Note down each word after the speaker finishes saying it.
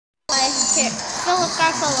Philip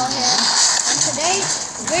Garfolo here, and today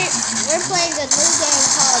we're playing a new game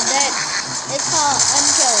called It's called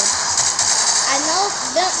Unkilled. I know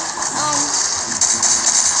that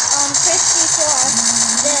Christy Four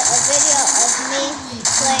did a video of me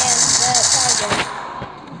playing the target,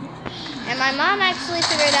 and my mom actually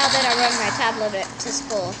figured out that I run my tablet to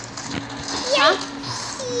school. Yeah.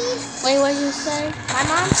 Wait, what did you say? My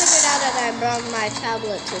mom figured out that I brought my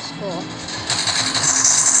tablet to school.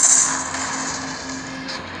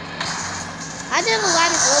 I did a lot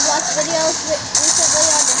of Roblox videos recently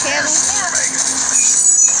on the channel.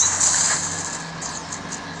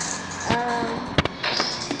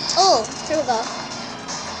 Oh, here we go.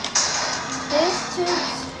 These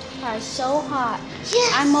tubes are so hot.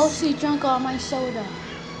 Yes. I mostly drunk all my soda.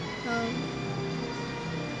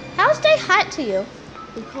 How's they hot to you?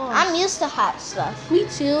 Because I'm used to hot stuff. me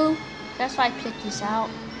too. That's why I picked this out.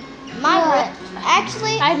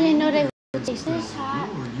 Actually, I didn't know they would taste this hot.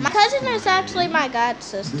 my cousin is actually my god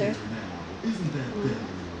sister.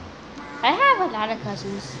 I have a lot of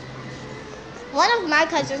cousins. One of my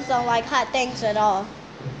cousins don't like hot things at all.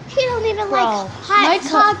 He don't even Bro, like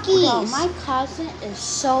hot Takis. my cousin is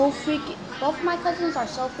so freaking. Both my cousins are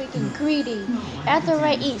so freaking greedy. After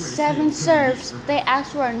I eat 7 serves, they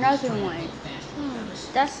ask for another one.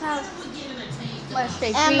 That's how much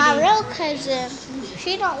they greedy. And my real cousin,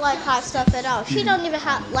 she don't like hot stuff at all. She don't even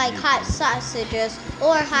like hot sausages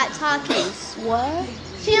or hot Takis. What?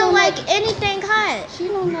 She don't like anything hot. She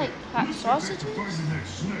don't like hot sausages?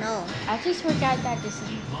 No. I just forgot that this is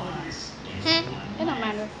recording. It don't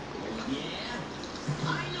matter.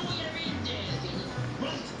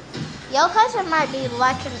 Your cousin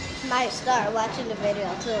might start watching the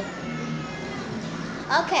video too.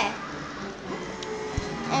 Okay.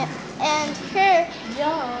 And here,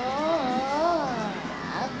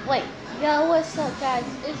 Wait. Yo, what's up, guys?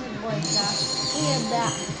 This is boy Josh. We are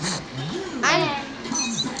back.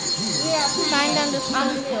 we are signed on the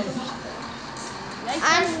school.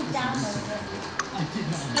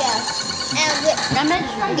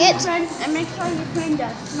 And make sure you friend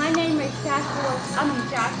us. My name is Joshua.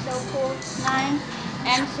 Josh So Cool 9.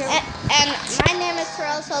 And my name is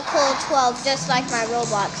Terrell So Cool 12, just like my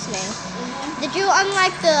Roblox name. Did you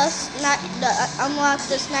unlock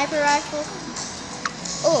the sniper rifle?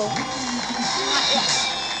 Oh. Not yet.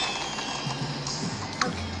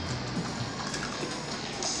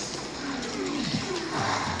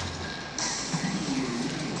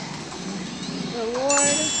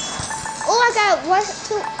 Reward. Oh, I got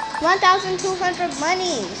 1,200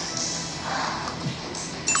 monies.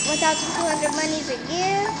 1,200 monies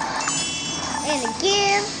again. And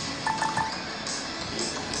again.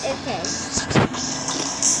 Okay.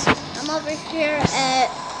 I'm over here at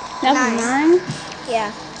Level 9?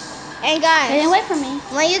 Yeah. And guys, They didn't wait for me.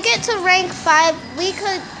 when you get to rank 5, we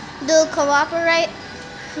could do cooperate,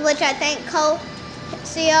 which I think COP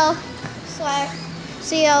stands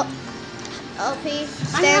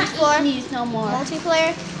for These no more.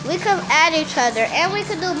 multiplayer. We could add each other, and we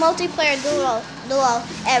could do multiplayer duo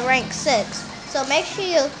at rank 6. So make sure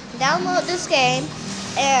you download this game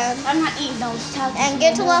and I'm not eating those tacos. and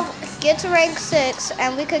get to rank 6,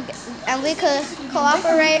 and we could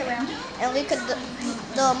cooperate, and we could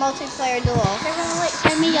do a multiplayer duo. They're gonna wait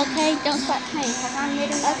for me, okay? Don't start playing, because I'm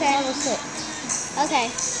getting Okay. level 6.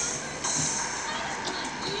 Okay.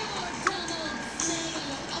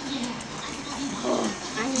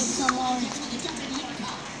 I need some more.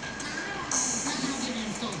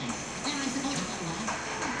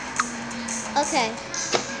 Okay.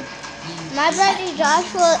 My buddy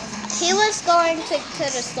Joshua, he was going to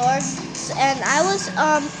the store, and I was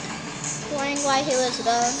playing while he was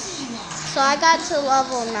gone. So I got to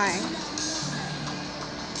level 9.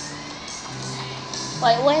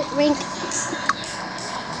 Wait, what rank?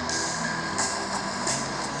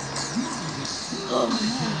 Oh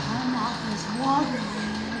man, I'm off this water.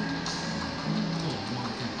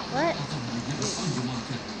 What?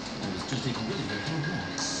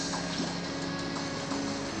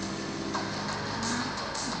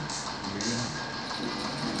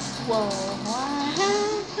 Whoa.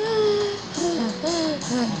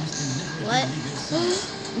 What?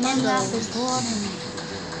 My mouth is watering.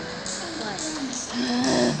 What?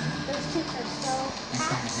 Those chicks are so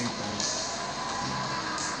hot.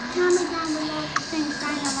 Comment down below if you think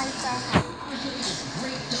dynamite are hot.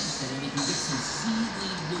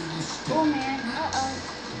 Oh man,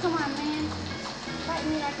 come on man. Fight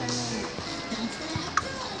me like a man.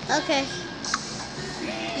 Okay.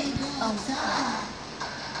 Oh.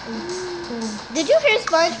 Did you hear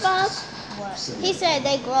SpongeBob? What? He said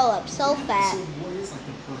they grow up so fast.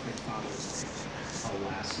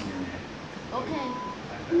 Okay.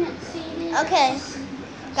 See this? Okay,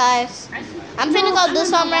 guys. I'm finna go do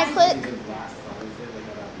something right quick.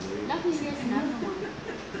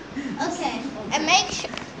 Okay, and make sure,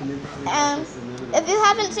 if you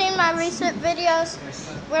haven't seen my recent videos,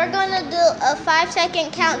 we're gonna do a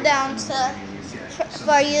 5-second countdown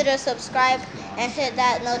for you to subscribe and hit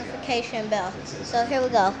that notification bell. So here we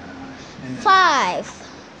go. 5,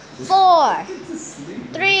 4,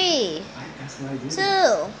 3, 2,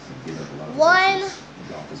 1,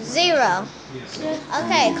 0.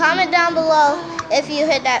 Okay, comment down below if you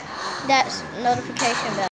hit that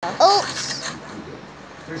notification bell. Oops.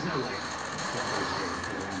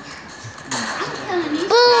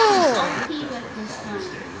 Boom!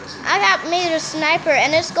 I got me the sniper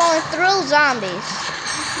and it's going through zombies.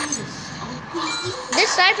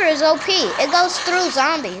 This sniper is OP. It goes through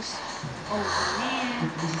zombies.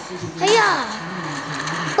 Hey-ya!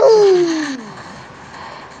 Boom!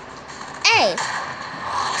 Hey!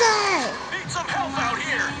 Die! Need some help out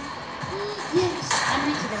here.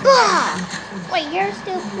 Bah! Wait, you're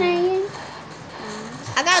still playing?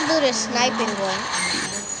 I gotta do this sniping one.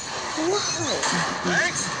 Whoa!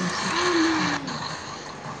 Thanks.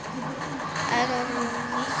 I don't know.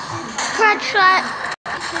 Crutch shot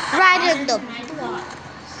right in the.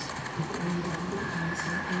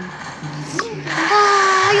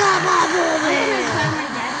 Ah, yeah, my boy.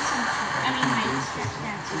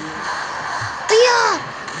 Yeah,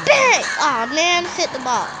 big. Oh man, hit the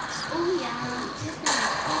box.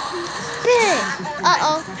 Big.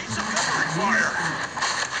 Uh-oh. Need some help required.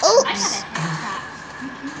 Oops.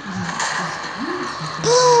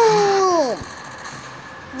 Boom.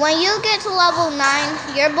 When you get to level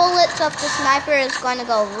 9, your bullets of the sniper is going to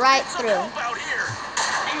go right Some through. help out here.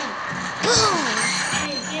 Boom.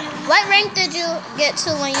 What rank did you get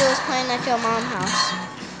to when you was playing at your mom's house?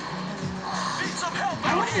 Need some help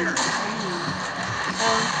out here.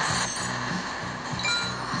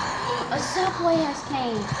 A subway has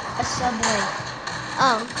came. A subway.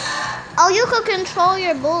 Oh, you could control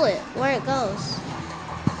your bullet where it goes.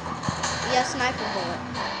 Your sniper bullet.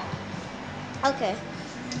 Okay.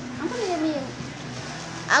 I'm gonna get me a...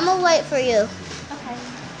 I'm gonna wait for you. Okay.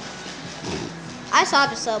 I saw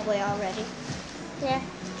the subway already. Yeah.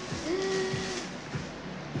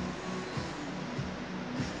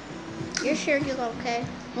 You're sure you're okay?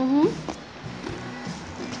 Mm-hmm.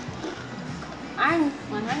 I'm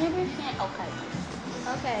 100% okay.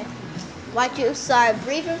 Okay. Watch you start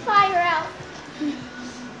breathing fire out.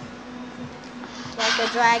 Like a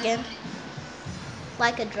dragon.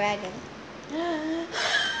 Like a dragon. It's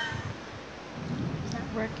not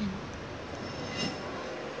working.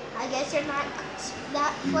 I guess you're not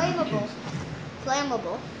that flammable.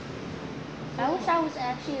 Flammable. I wish I was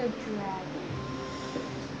actually a dragon.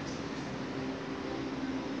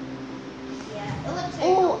 Yeah. It would take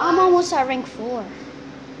Oh, a I'm lot. almost at rank 4.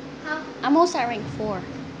 Huh? I'm almost at rank 4.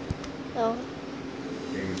 Oh.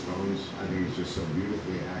 Game of Thrones, I think it's just so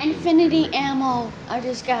beautifully acted. Infinity ammo. I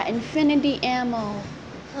just got infinity ammo.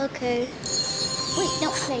 Okay. Wait,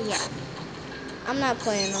 don't play yet. I'm not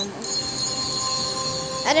playing no more.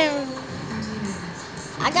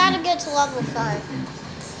 I gotta get to level 5. Rank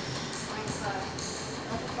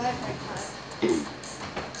 5. Level 5, rank 5.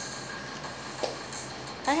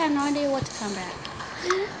 I have no idea what to come back.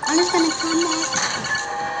 I'm just gonna come back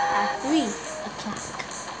at 3 o'clock.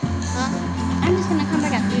 Huh? I'm just gonna come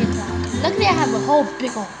back at 3 o'clock. Luckily, I have a whole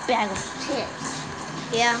big old bag of chips.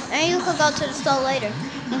 Yeah, and you could go to the store later.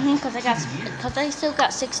 Cause I still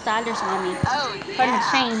got $6 on me from the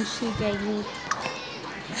change he gave me.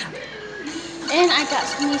 And I got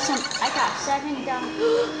 $7.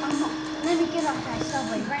 Let me get off that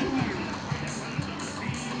subway right now.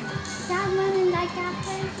 Stop running like that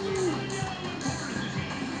crazy.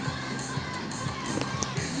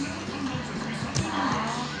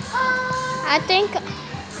 I think.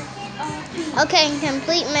 Okay,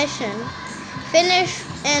 complete mission. Finish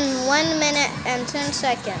in 1 minute and 10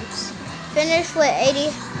 seconds. Finish with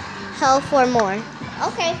 80 health or more.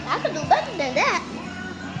 Okay, I could do better than that.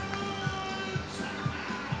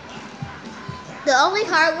 The only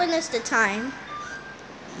hard one is the time.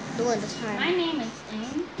 Doing the My time. name is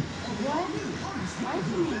Aim. What? Why is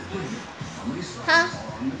your name Aim? Huh?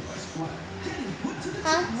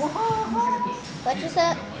 Huh? Whoa. What you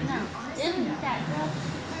said? No, isn't that girl?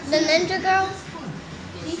 The ninja girl?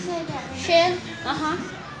 She said that. Shin? Uh-huh.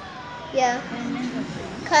 Yeah. The ninja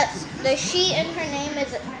girl. Cause the she in her name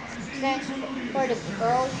is stands for the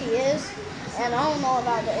girl she is, and I don't know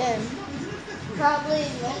about the N. Probably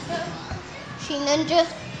ninja. She ninja.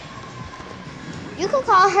 You can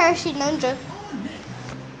call her she ninja.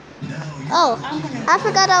 Oh, I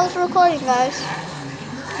forgot I was recording, guys.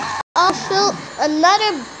 Oh shoot,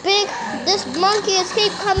 another big, this monkey is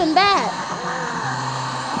keep coming back.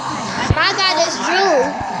 My guy just drew.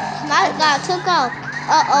 My guy took off.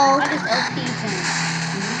 Uh-oh. I just OP'd him.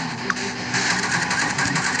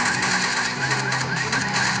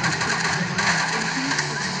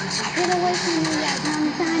 Get away from me,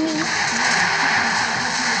 you tiny.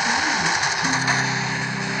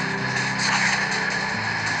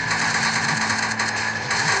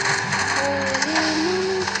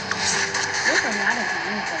 There's a lot of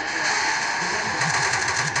diamonds over here.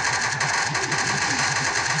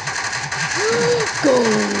 Go!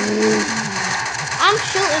 I'm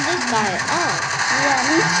shooting this guy up. Yeah,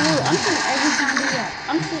 me too. I'm shooting every zombie up.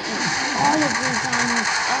 I'm shooting all of these zombies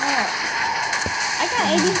up. I got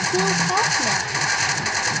 82 health left.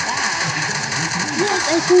 Wow. Yes,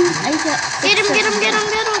 I got Get him, get him, get him,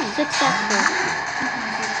 get him. successful.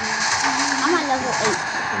 I'm at level 8.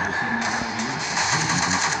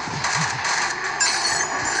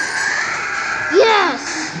 Yes!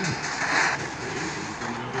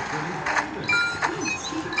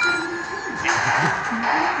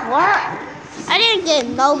 What? I didn't get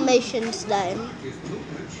no missions done.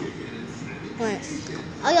 What?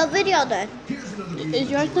 Oh, your video done.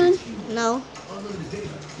 Is yours done? No.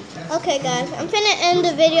 Okay, guys, I'm finna end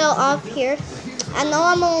the video off here. I know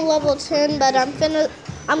I'm on level 10, but I'm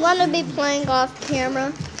gonna be playing off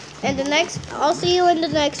camera. And I'll see you in the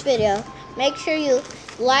next video. Make sure you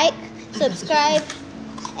like, subscribe,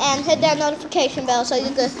 and hit that notification bell so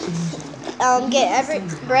you can get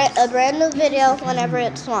a brand new video whenever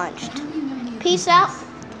it's launched. Peace out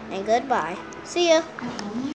and goodbye. See ya.